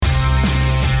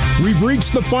We've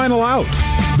reached the final out.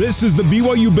 This is the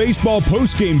BYU Baseball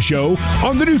Postgame Show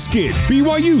on the new Skid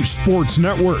BYU Sports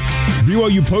Network.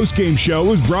 BYU Postgame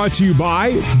Show is brought to you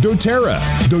by doTERRA.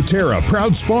 doTERRA,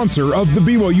 proud sponsor of the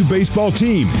BYU baseball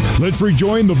team. Let's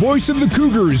rejoin the voice of the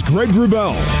Cougars, Greg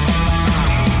Wrubell.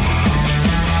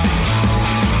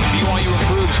 BYU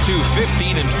improves to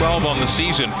 15-12 on the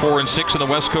season, 4-6 in the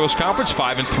West Coast Conference,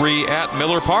 5-3 at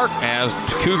Miller Park as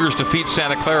the Cougars defeat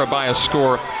Santa Clara by a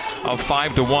score of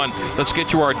 5-1. Let's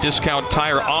get you our Discount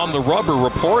Tire on the Rubber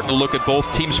report and look at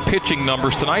both teams' pitching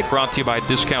numbers tonight, brought to you by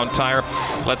Discount Tire.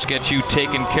 Let's get you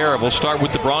taken care of. We'll start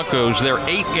with the Broncos. Their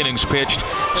 8 innings pitched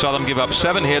saw them give up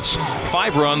 7 hits,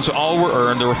 5 runs, all were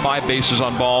earned. There were 5 bases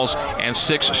on balls and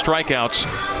 6 strikeouts.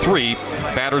 3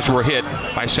 batters were hit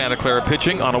by Santa Clara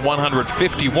pitching on a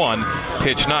 151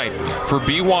 pitch night. For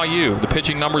BYU, the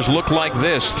pitching numbers look like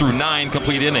this through 9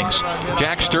 complete innings.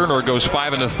 Jack Sterner goes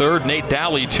 5 1/3, Nate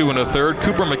Dally 2 1/3,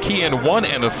 Cooper McKeon 1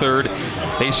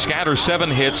 1/3. They scatter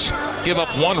 7 hits, give up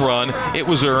 1 run. It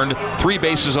was earned, 3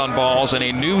 bases on balls, and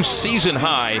a new season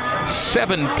high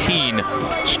 17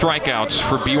 strikeouts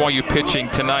for BYU pitching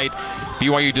tonight.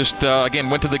 BYU just, again,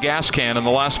 went to the gas can in the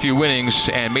last few innings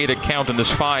and made it count in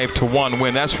this 5-1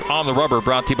 win. That's On the Rubber,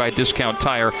 brought to you by Discount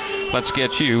Tire. Let's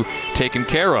get you taken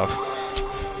care of.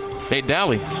 Nate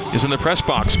Dally is in the press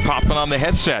box, popping on the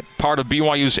headset. Part of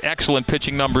BYU's excellent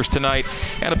pitching numbers tonight,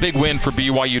 and a big win for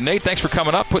BYU. Nate, thanks for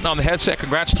coming up, putting on the headset.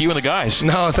 Congrats to you and the guys.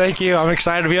 No, thank you. I'm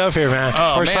excited to be up here, man.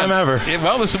 First time ever.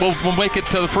 We'll make it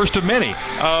to the first of many.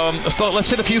 Let's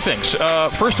hit a few things.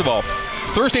 First of all,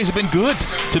 Thursdays have been good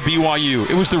to BYU.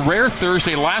 It was the rare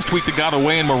Thursday last week that got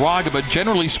away in Moraga, but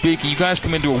generally speaking, you guys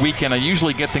come into a weekend and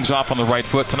usually get things off on the right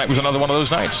foot. Tonight was another one of those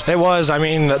nights. It was. I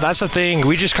mean, that's the thing.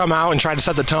 We just come out and try to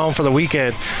set the tone for the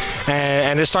weekend,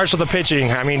 and it starts with the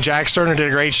pitching. I mean, Jack Sterner did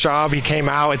a great job. He came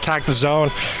out, attacked the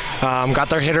zone, got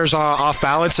their hitters off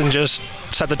balance, and just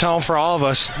set the tone for all of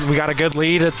us. We got a good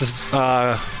lead at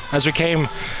the, as we came.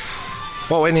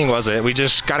 What inning was it? We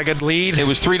just got a good lead. It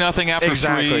was 3-0 after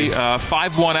 3,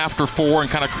 5-1 after 4, and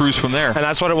kind of cruise from there. And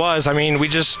that's what it was. I mean, we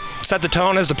just set the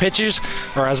tone as the pitchers,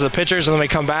 and then we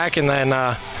come back and then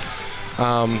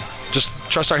just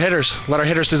trust our hitters, let our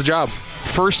hitters do the job.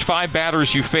 First 5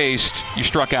 batters you faced, you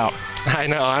struck out. I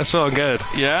know. I was feeling good.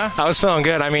 Yeah? I was feeling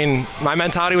good. I mean, my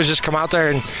mentality was just come out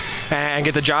there and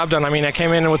get the job done. I mean, I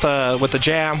came in with the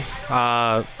jam.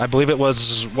 I believe it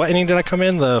was, what inning did I come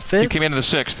in? The 5th? You came into the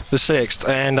 6th. The 6th.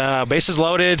 And bases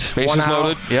loaded. Bases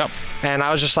loaded, yep. And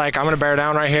I was just like, I'm going to bear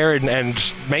down right here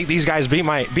and make these guys beat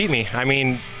me. I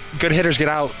mean, good hitters get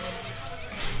out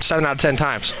 7 out of 10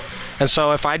 times. And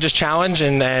so if I just challenge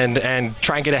and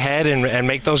try and get ahead and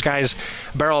make those guys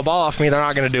barrel a ball off me, they're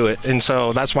not going to do it. And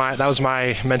so that was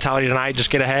my mentality tonight.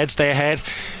 Just get ahead, stay ahead,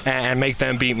 and make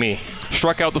them beat me.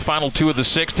 Struck out the final 2 of the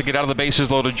 6th to get out of the bases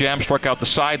loaded jam. Struck out the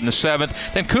side in the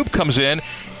 7th. Then Coop comes in,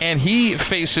 and he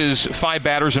faces 5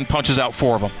 batters and punches out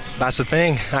 4 of them. That's the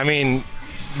thing. I mean,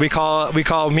 we call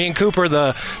me and Cooper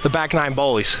the back 9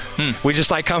 bullies. We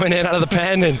just like coming in out of the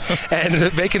pen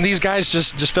and making these guys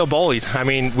just feel bullied. I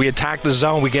mean, we attack the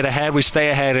zone, we get ahead, we stay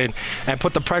ahead and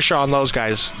put the pressure on those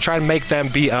guys. Try to make them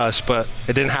beat us, but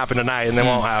it didn't happen tonight, and it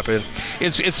won't happen.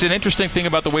 It's an interesting thing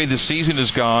about the way this season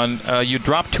has gone. You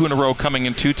dropped 2 in a row coming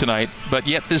into tonight, but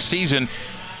yet this season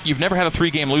you've never had a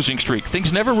 3-game losing streak.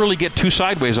 Things never really get too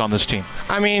sideways on this team.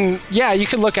 I mean, yeah, you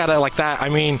can look at it like that. I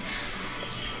mean,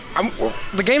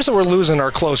 the games that we're losing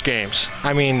are close games.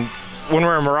 I mean, when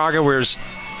we're in Moraga, we're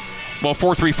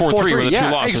 4-3 were the 2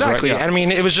 losses, exactly. Right? Yeah. I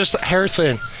mean, it was just hair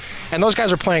thin, and those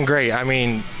guys are playing great. I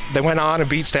mean, they went on and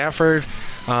beat Stanford.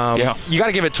 You got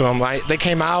to give it to them. They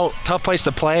came out, tough place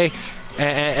to play,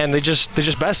 and they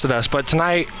just bested us. But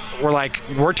tonight,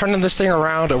 we're turning this thing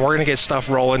around, and we're going to get stuff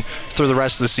rolling through the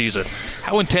rest of the season.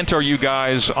 How intent are you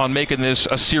guys on making this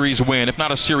a series win, if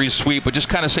not a series sweep, but just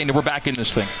kind of saying that we're back in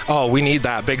this thing? Oh, we need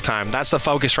that big time. That's the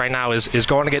focus right now is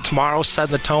going to get tomorrow,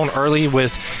 setting the tone early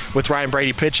with Ryan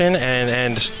Brady pitching,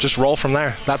 and just roll from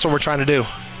there. That's what we're trying to do.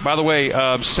 By the way,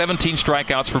 17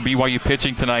 strikeouts for BYU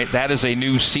pitching tonight. That is a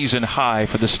new season high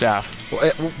for the staff.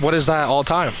 What is that all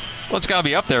time? Well, it's got to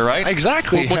be up there, right?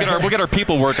 Exactly. We'll get our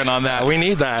people working on that. We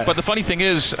need that. But the funny thing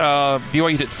is,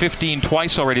 BYU hit 15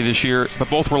 twice already this year, but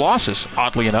both were losses,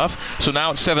 oddly enough. So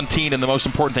now it's 17, and the most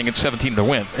important thing, it's 17 to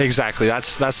win. Exactly.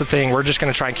 That's the thing. We're just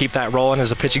going to try and keep that rolling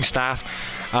as a pitching staff.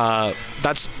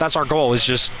 That's our goal, is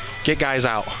just get guys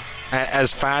out.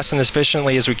 as fast and as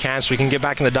efficiently as we can, so we can get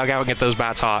back in the dugout and get those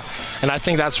bats hot. And I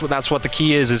think that's what the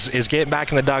key is getting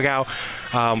back in the dugout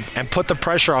and put the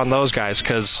pressure on those guys,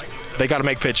 because they got to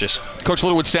make pitches. Coach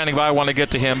Littlewood standing by. I want to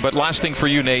get to him, but last thing for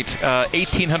you, Nate.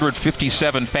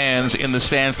 1,857 fans in the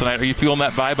stands tonight. Are you feeling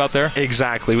that vibe out there?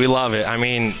 Exactly. We love it. I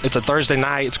mean, it's a Thursday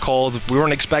night. It's cold. We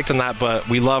weren't expecting that, but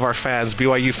we love our fans.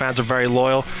 BYU fans are very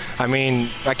loyal. I mean,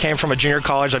 I came from a junior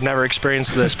college. I've never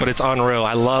experienced this, but it's unreal.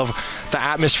 I love the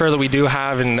atmosphere that we do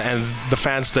have and the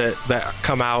fans that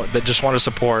come out that just want to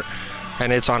support.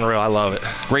 And it's unreal. I love it.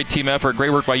 Great team effort.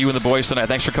 Great work by you and the boys tonight.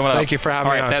 Thanks for coming out. Thank you for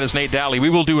having me on. That is Nate Dally.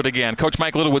 We will do it again. Coach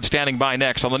Mike Littlewood standing by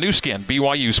next on the new skin,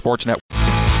 BYU Sports Network.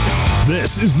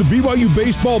 This is the BYU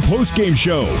Baseball Postgame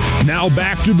Show. Now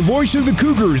back to the voice of the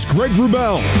Cougars, Greg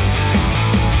Wrubell.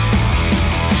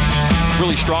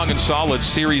 Really strong and solid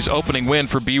series opening win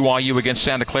for BYU against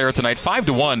Santa Clara tonight.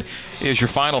 5-1 is your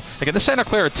final. Again, the Santa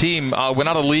Clara team went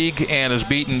out of league and has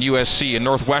beaten USC and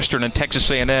Northwestern and Texas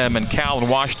A&M and Cal and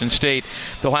Washington State.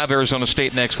 They'll have Arizona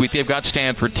State next week. They've got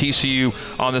Stanford, TCU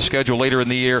on the schedule later in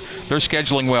the year. They're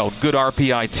scheduling well. Good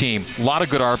RPI team. A lot of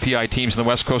good RPI teams in the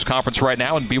West Coast Conference right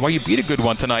now, and BYU beat a good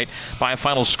one tonight by a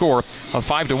final score of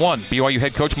 5-1. BYU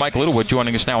head coach Mike Littlewood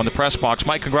joining us now in the press box.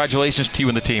 Mike, congratulations to you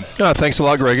and the team. Thanks a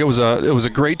lot, Greg. It was a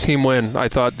great team win. I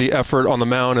thought the effort on the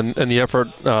mound and the effort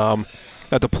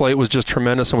at the plate was just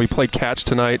tremendous, and we played catch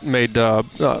tonight. Made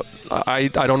I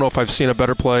don't know if I've seen a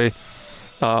better play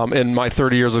in my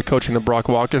 30 years of coaching than Brock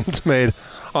Watkins made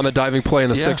on the diving play in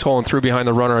the 6 hole and threw behind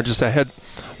the runner.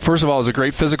 First of all, it was a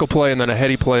great physical play, and then a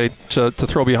heady play to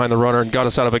throw behind the runner and got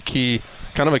us out of a key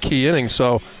inning.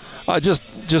 So just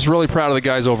really proud of the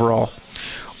guys overall.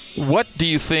 What do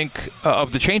you think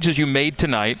of the changes you made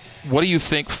tonight? What do you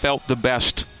think felt the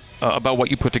best about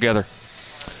what you put together?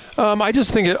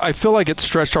 I feel like it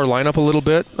stretched our lineup a little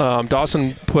bit.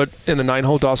 Dawson put in the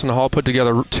 9-hole, Dawson Hall put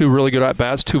together 2 really good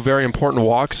at-bats, 2 very important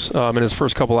walks in his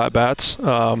first couple at-bats.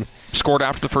 Scored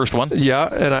after the first one. Yeah,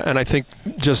 and I think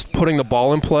just putting the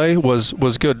ball in play was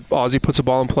good. Ozzie puts a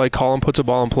ball in play, Colin puts a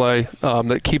ball in play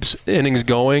that keeps innings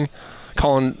going.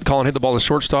 Colin hit the ball to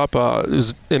shortstop. It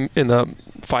was in the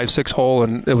 5-6 hole,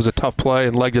 and it was a tough play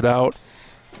and legged it out.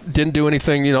 Didn't do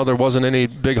anything, there wasn't any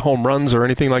big home runs or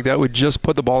anything like that. We just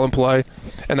put the ball in play,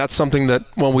 and that's something that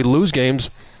when we lose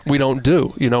games, we don't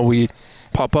do. We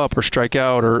pop up or strike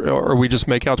out or we just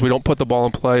make outs. We don't put the ball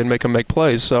in play and make them make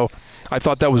plays. So I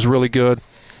thought that was really good.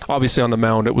 Obviously on the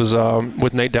mound, it was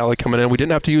with Nate Dally coming in. We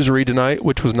didn't have to use Reed tonight,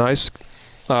 which was nice.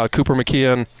 Cooper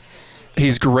McKeon,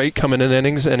 he's great coming in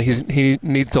innings, and he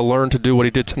needs to learn to do what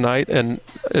he did tonight, and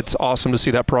it's awesome to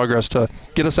see that progress to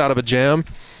get us out of a jam.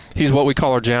 He's what we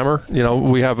call our jammer.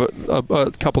 We have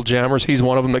a couple jammers. He's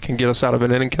one of them that can get us out of an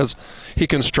inning because he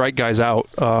can strike guys out.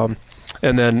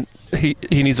 And then he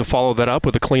needs to follow that up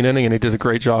with a clean inning, and he did a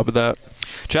great job of that.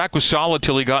 Jack was solid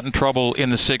till he got in trouble in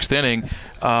the 6th inning.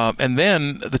 And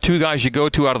then the 2 guys you go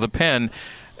to out of the pen,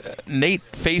 Nate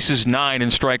faces 9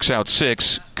 and strikes out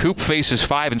 6. Coop faces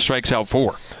 5 and strikes out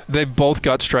 4. They've both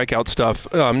got strikeout stuff.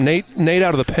 Nate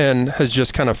out of the pen has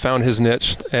just kind of found his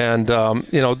niche, and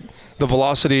the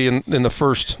velocity in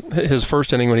his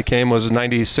first inning when he came was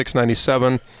 96,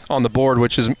 97 on the board,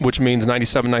 which means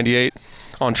 97, 98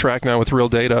 on track now with real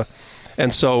data.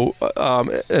 And so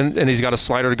and he's got a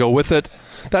slider to go with it.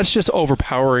 That's just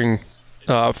overpowering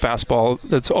fastball.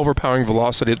 That's overpowering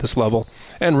velocity at this level.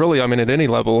 And really, at any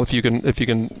level, if you can at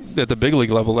the big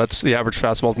league level, that's the average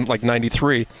fastball like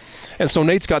 93. And so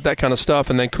Nate's got that kind of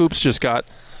stuff, and then Coop's just got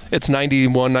it's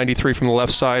 91, 93 from the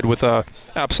left side with a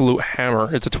absolute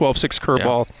hammer. It's a 12-6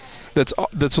 curveball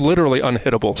that's literally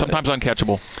unhittable. Sometimes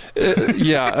uncatchable.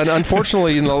 Yeah, and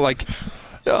unfortunately,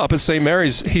 up at St.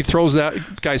 Mary's, he throws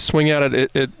that guy swing at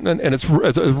it, and it's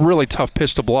a really tough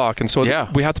pitch to block. And so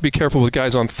we have to be careful with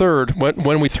guys on third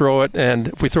when we throw it, and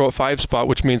if we throw it 5 spot,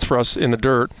 which means for us in the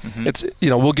dirt, it's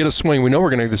we'll get a swing. We know we're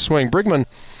going to get a swing. Brigman,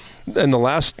 in the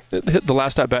last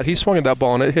at bat, he swung at that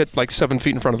ball and it hit like 7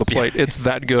 feet in front of the plate. It's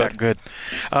that good. That good.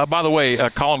 By the way,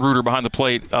 Colin Reuter behind the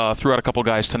plate threw out a couple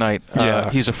guys tonight.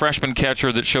 He's a freshman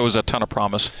catcher that shows a ton of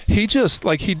promise. He just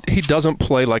he doesn't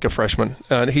play like a freshman.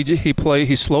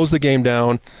 He slows the game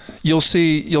down. You'll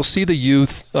see the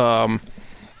youth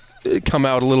come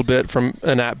out a little bit from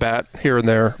an at bat here and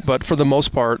there, but for the most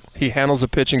part, he handles the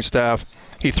pitching staff.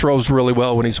 He throws really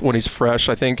well when he's fresh.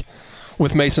 I think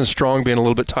with Mason Strong being a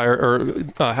little bit tired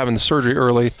or having the surgery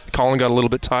early, Colin got a little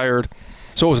bit tired.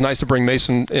 So it was nice to bring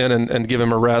Mason in and give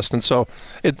him a rest. And so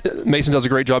Mason does a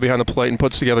great job behind the plate and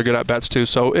puts together good at-bats too.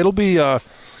 So it'll be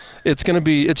it's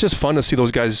just fun to see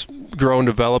those guys grow and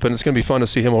develop, and it's going to be fun to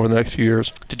see him over the next few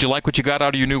years. Did you like what you got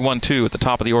out of your new 1-2 at the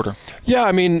top of the order? Yeah,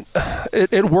 I mean,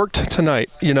 it worked tonight,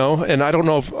 and I don't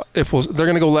know if they're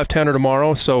going to go left-hander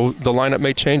tomorrow, so the lineup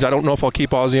may change. I don't know if I'll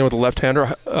keep Ozzie in with a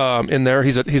left-hander in there.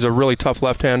 He's a really tough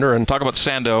left-hander. And talk about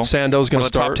Sando. Sando's going to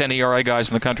start. One of the top 10 ERA guys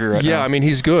in the country right now. Yeah, I mean,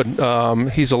 he's good.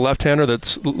 He's a left-hander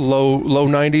that's low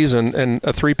 90s and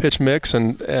a 3-pitch mix,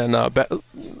 and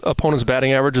opponents'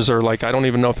 batting averages are like, I don't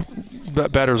even know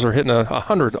if batters are hitting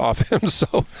 100 off him.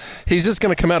 So he's just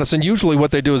going to come at us. And usually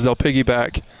what they do is they'll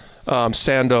piggyback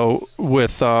Sando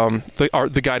with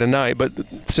the guy tonight. But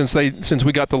since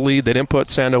we got the lead, they didn't put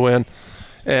Sando in.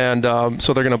 And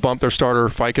so they're going to bump their starter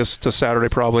Ficus to Saturday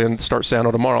probably and start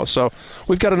Sando tomorrow. So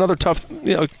we've got another tough,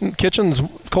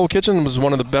 Cole Kitchen was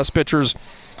one of the best pitchers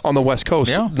on the West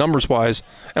Coast, numbers-wise.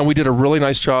 And we did a really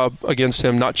nice job against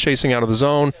him, not chasing out of the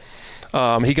zone.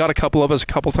 He got a couple of us a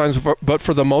couple times, but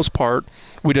for the most part,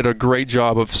 we did a great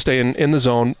job of staying in the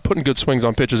zone, putting good swings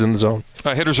on pitches in the zone.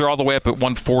 Hitters are all the way up at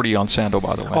 140 on Sando,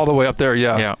 by the way. All the way up there,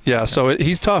 yeah. So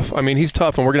he's tough. I mean, he's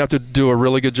tough, and we're going to have to do a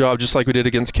really good job, just like we did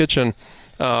against Kitchen.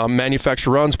 Manufacture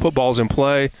runs, put balls in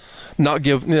play, not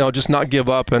give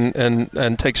up and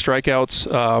take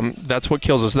strikeouts. That's what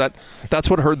kills us. That's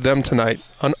what hurt them tonight.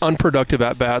 Unproductive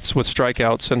at bats with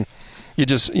strikeouts, and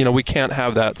we can't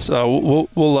have that. So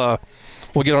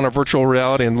we'll get on our virtual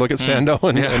reality and look at Sando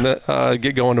and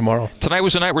get going tomorrow. Tonight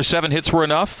was a night where 7 hits were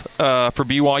enough for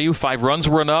BYU. 5 runs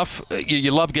were enough.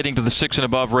 You love getting to the 6 and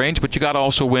above range, but you got to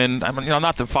also win. I mean,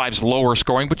 not that 5's lower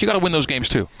scoring, but you got to win those games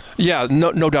too. Yeah,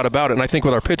 no doubt about it. And I think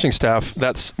with our pitching staff,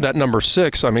 that number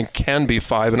 6, I mean, can be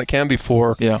 5 and it can be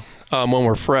 4. Yeah. When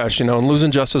we're fresh, and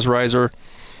losing Justice Reiser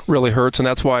really hurts, and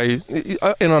that's why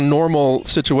in a normal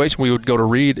situation we would go to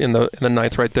Reed in the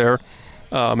 9th right there.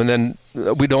 And then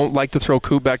we don't like to throw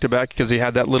Coop back-to-back because he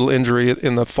had that little injury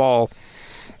in the fall.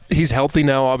 He's healthy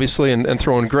now, obviously, and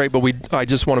throwing great, but I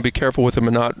just want to be careful with him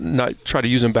and not try to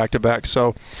use him back-to-back.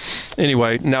 So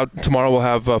anyway, now tomorrow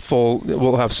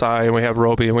we'll have Cy, and we have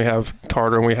Roby, and we have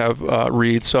Carter, and we have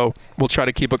Reed. So we'll try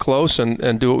to keep it close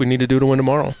and do what we need to do to win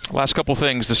tomorrow. Last couple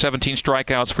things, the 17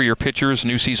 strikeouts for your pitchers,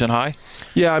 new season high?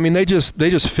 Yeah, I mean, they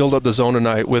just filled up the zone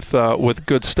tonight with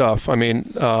good stuff. I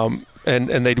mean,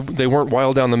 And they weren't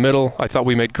wild down the middle. I thought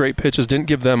we made great pitches, didn't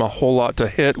give them a whole lot to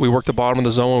hit. We worked the bottom of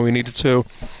the zone when we needed to.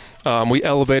 We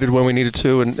elevated when we needed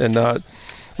to, and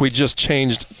we just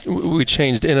changed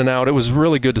in and out. It was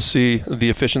really good to see the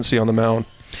efficiency on the mound.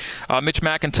 Mitch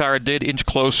McIntyre did inch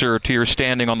closer to your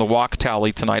standing on the walk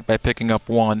tally tonight by picking up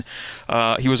 1.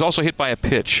 He was also hit by a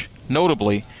pitch.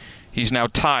 Notably, he's now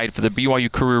tied for the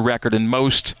BYU career record in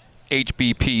most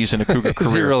HBPs in a Cougar career.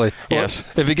 Is he really? Yes.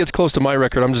 Well, if he gets close to my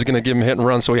record, I'm just going to give him a hit and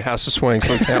run so he has to swing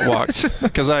so he can't walk.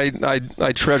 Because I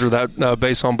treasure that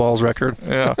base on balls record.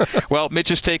 Yeah. Well, Mitch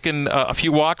has taken a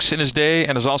few walks in his day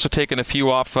and has also taken a few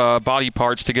off body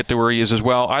parts to get to where he is as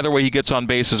well. Either way, he gets on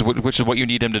bases, which is what you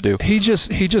need him to do. This is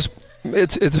his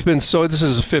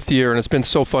 5th year, and it's been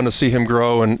so fun to see him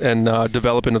grow and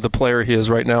develop into the player he is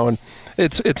right now. And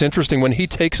it's interesting when he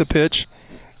takes a pitch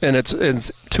and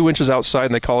it's 2 inches outside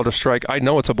and they call it a strike, I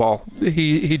know it's a ball.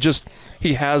 He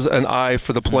has an eye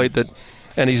for the plate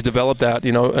and he's developed that,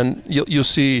 and you'll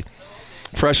see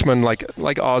freshmen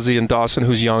like Ozzie and Dawson,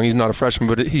 who's young. He's not a freshman,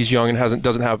 but he's young and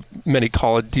doesn't have many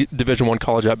Division I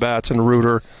college at bats, and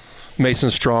Reuter, Mason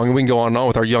Strong, and we can go on and on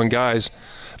with our young guys.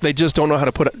 They just don't know how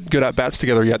to put good at-bats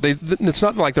together yet. It's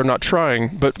not like they're not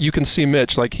trying, but you can see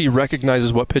Mitch, like he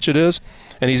recognizes what pitch it is,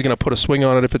 and he's going to put a swing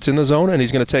on it if it's in the zone, and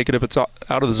he's going to take it if it's out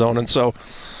of the zone. And so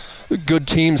good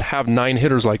teams have 9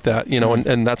 hitters like that,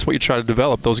 and that's what you try to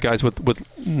develop, those guys with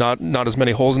not as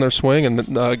many holes in their swing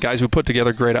and guys who put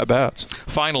together great at-bats.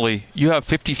 Finally, you have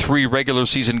 53 regular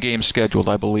season games scheduled,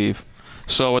 I believe.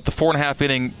 So at the 4.5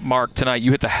 inning mark tonight,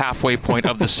 you hit the halfway point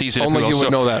of the season. Only you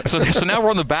would know that. So now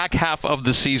we're on the back half of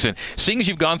the season. Seeing as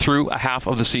you've gone through a half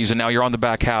of the season, now you're on the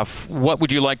back half, what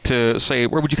would you like to say?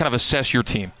 Where would you kind of assess your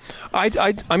team? I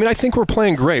mean, I think we're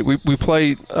playing great. We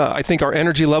play, I think our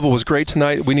energy level was great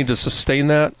tonight. We need to sustain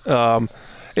that.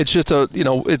 It's just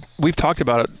we've talked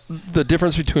about it. The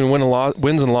difference between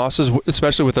wins and losses,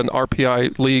 especially with an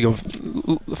RPI league of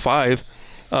 5,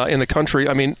 in the country.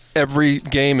 I mean, every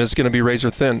game is going to be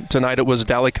razor thin. Tonight it was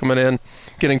Daly coming in,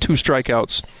 getting 2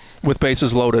 strikeouts with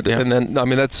bases loaded. Yeah. And then, I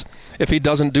mean, if he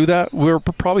doesn't do that, we're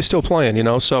probably still playing,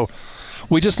 So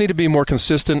we just need to be more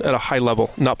consistent at a high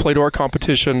level, not play to our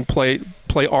competition, play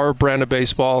our brand of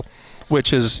baseball,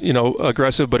 which is,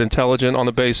 aggressive but intelligent on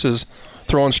the bases,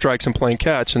 throwing strikes and playing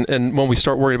catch. And when we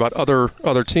start worrying about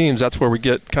other teams, that's where we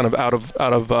get kind of out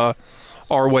of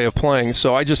our way of playing.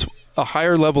 So a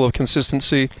higher level of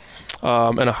consistency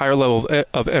and a higher level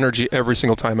of energy every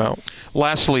single time out.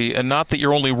 Lastly, and not that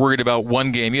you're only worried about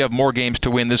one game, you have more games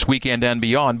to win this weekend and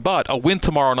beyond, but a win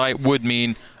tomorrow night would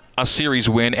mean a series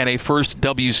win and a first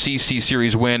WCC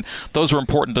series win. Those are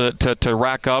important to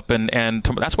rack up, and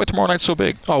that's why tomorrow night's so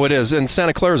big. Oh, it is. And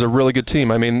Santa Clara is a really good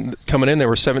team. I mean, coming in, they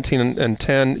were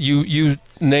 17-10. You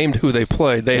named who they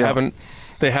played. They haven't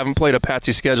played a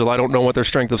patsy schedule. I don't know what their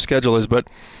strength of schedule is, but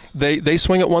they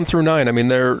swing it 1 through 9. I mean,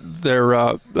 they're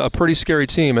a pretty scary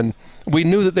team, and we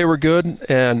knew that they were good.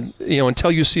 And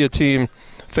until you see a team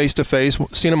face to face,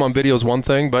 seeing them on video is one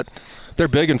thing, but they're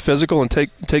big and physical and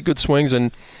take good swings.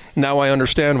 And now I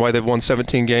understand why they've won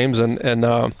 17 games, and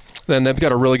then they've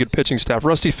got a really good pitching staff.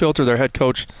 Rusty Filter, their head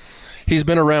coach, he's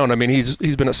been around. I mean, he's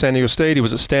been at San Diego State. He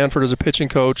was at Stanford as a pitching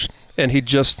coach, and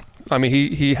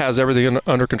he has everything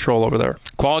under control over there.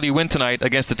 Quality win tonight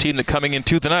against the team that coming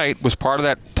into tonight was part of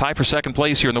that tie for second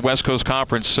place here in the West Coast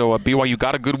Conference. So BYU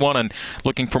got a good one and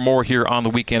looking for more here on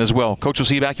the weekend as well. Coach, we'll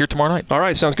see you back here tomorrow night. All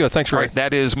right, sounds good. Thanks, Ray. All right,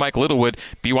 that is Mike Littlewood,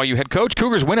 BYU head coach.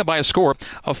 Cougars win it by a score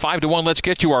of 5-1. Let's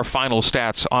get you our final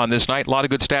stats on this night. A lot of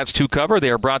good stats to cover.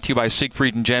 They are brought to you by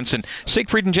Siegfried and Jensen.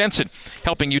 Siegfried and Jensen,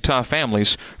 helping Utah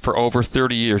families for over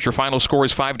 30 years. Your final score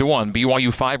is 5-1.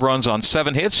 BYU 5 runs on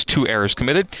 7 hits, 2 errors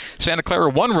committed. Santa Clara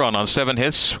 1 run on 7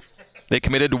 hits. They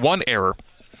committed 1 error.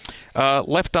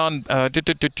 Left on.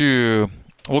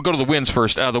 We'll go to the wins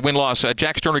first. The win-loss.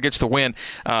 Jack Sterner gets the win.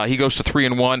 He goes to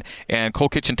 3-1, and Cole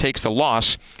Kitchen takes the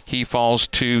loss. He falls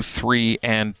to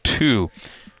 3-2.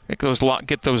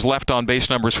 Get those left on base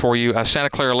numbers for you. Santa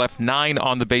Clara left 9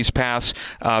 on the base paths.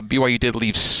 BYU did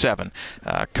leave 7.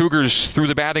 Cougars through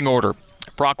the batting order.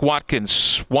 Brock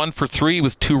Watkins, 1 for 3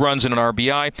 with 2 runs and an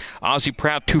RBI. Ozzie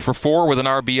Pratt, 2 for 4 with an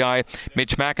RBI.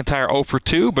 Mitch McIntyre, 0 for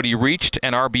 2, but he reached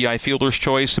an RBI fielder's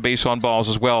choice, the base on balls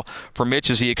as well for Mitch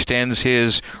as he extends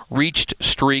his reached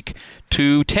streak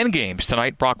to 10 games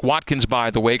tonight. Brock Watkins,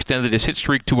 by the way, extended his hit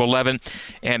streak to 11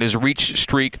 and his reached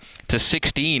streak to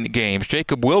 16 games.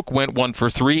 Jacob Wilk went 1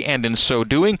 for 3 and in so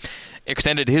doing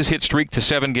extended his hit streak to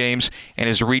 7 games and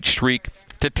his reached streak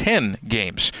to 10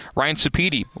 games. Ryan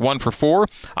Sapedi, 1 for 4.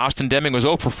 Austin Deming was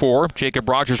 0 for 4. Jacob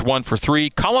Rogers, 1 for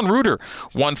 3. Colin Reuter,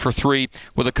 1 for 3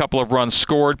 with a couple of runs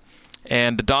scored.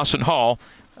 And Dawson Hall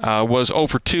was 0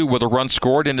 for 2 with a run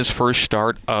scored in his first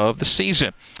start of the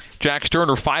season. Jack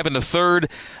Sterner, 5 1/3.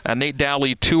 Nate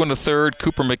Dowley, 2 1/3.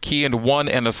 Cooper McKeon, 1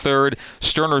 1/3.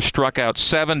 Sterner struck out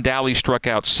 7. Dowley struck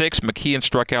out 6. McKeon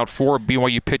struck out 4.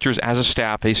 BYU pitchers as a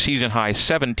staff, a season-high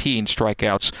 17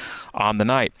 strikeouts on the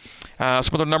night.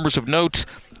 Some other numbers of note.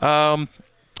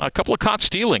 A couple of caught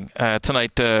stealing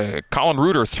tonight. Colin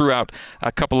Reuter threw out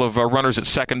a couple of runners at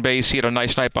second base. He had a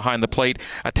nice night behind the plate.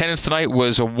 Attendance tonight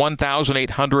was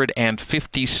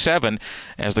 1,857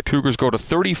 as the Cougars go to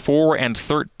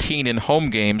 34-13 in home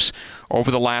games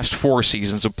over the last 4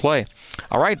 seasons of play.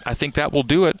 All right, I think that will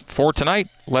do it for tonight.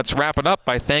 Let's wrap it up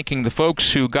by thanking the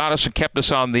folks who got us and kept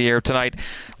us on the air tonight.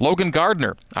 Logan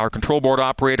Gardner, our control board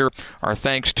operator. Our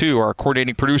thanks to our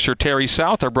coordinating producer, Terry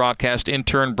South, our broadcast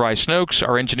intern, Bryce Noakes,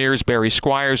 our engineers, Barry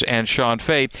Squires and Sean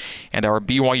Fay, and our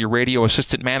BYU radio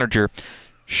assistant manager,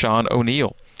 Sean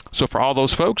O'Neill. So for all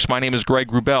those folks, my name is Greg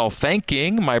Wrubell,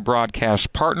 thanking my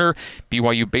broadcast partner,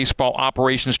 BYU Baseball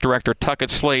Operations Director Tuckett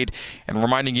Slade, and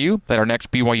reminding you that our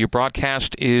next BYU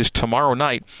broadcast is tomorrow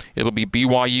night. It'll be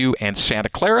BYU and Santa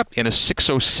Clara in a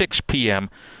 6:06 p.m.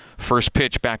 first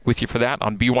pitch. Back with you for that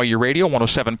on BYU Radio,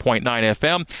 107.9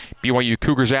 FM, BYU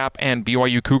Cougars app, and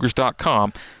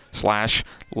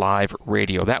BYUCougars.com/live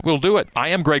radio. That will do it. I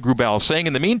am Greg Wrubell saying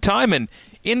in the meantime and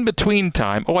in between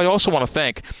time, I also want to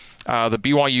thank the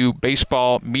BYU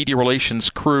Baseball Media Relations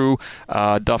crew,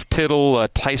 Duff Tittle,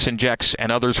 Tyson Jex,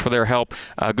 and others for their help.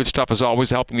 Good stuff as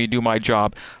always, helping me do my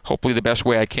job, hopefully the best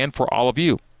way I can for all of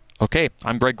you. Okay,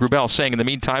 I'm Greg Wrubell saying in the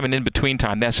meantime and in between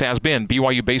time, this has been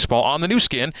BYU Baseball on the new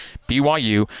skin,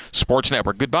 BYU Sports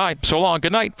Network. Goodbye, so long,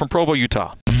 good night from Provo,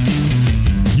 Utah.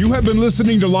 You have been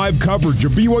listening to live coverage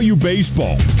of BYU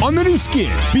Baseball on the new skin,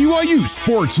 BYU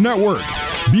Sports Network.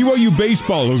 BYU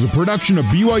Baseball is a production of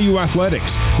BYU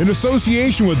Athletics in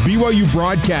association with BYU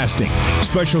Broadcasting.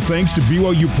 Special thanks to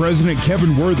BYU President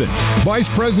Kevin Worthen, Vice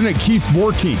President Keith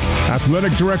Vorkink,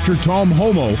 Athletic Director Tom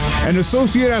Homo, and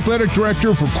Associate Athletic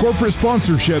Director for Corporate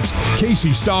Sponsorships,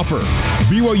 Casey Stauffer.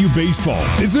 BYU Baseball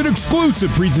is an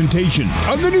exclusive presentation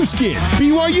of the new skin,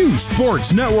 BYU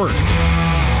Sports Network.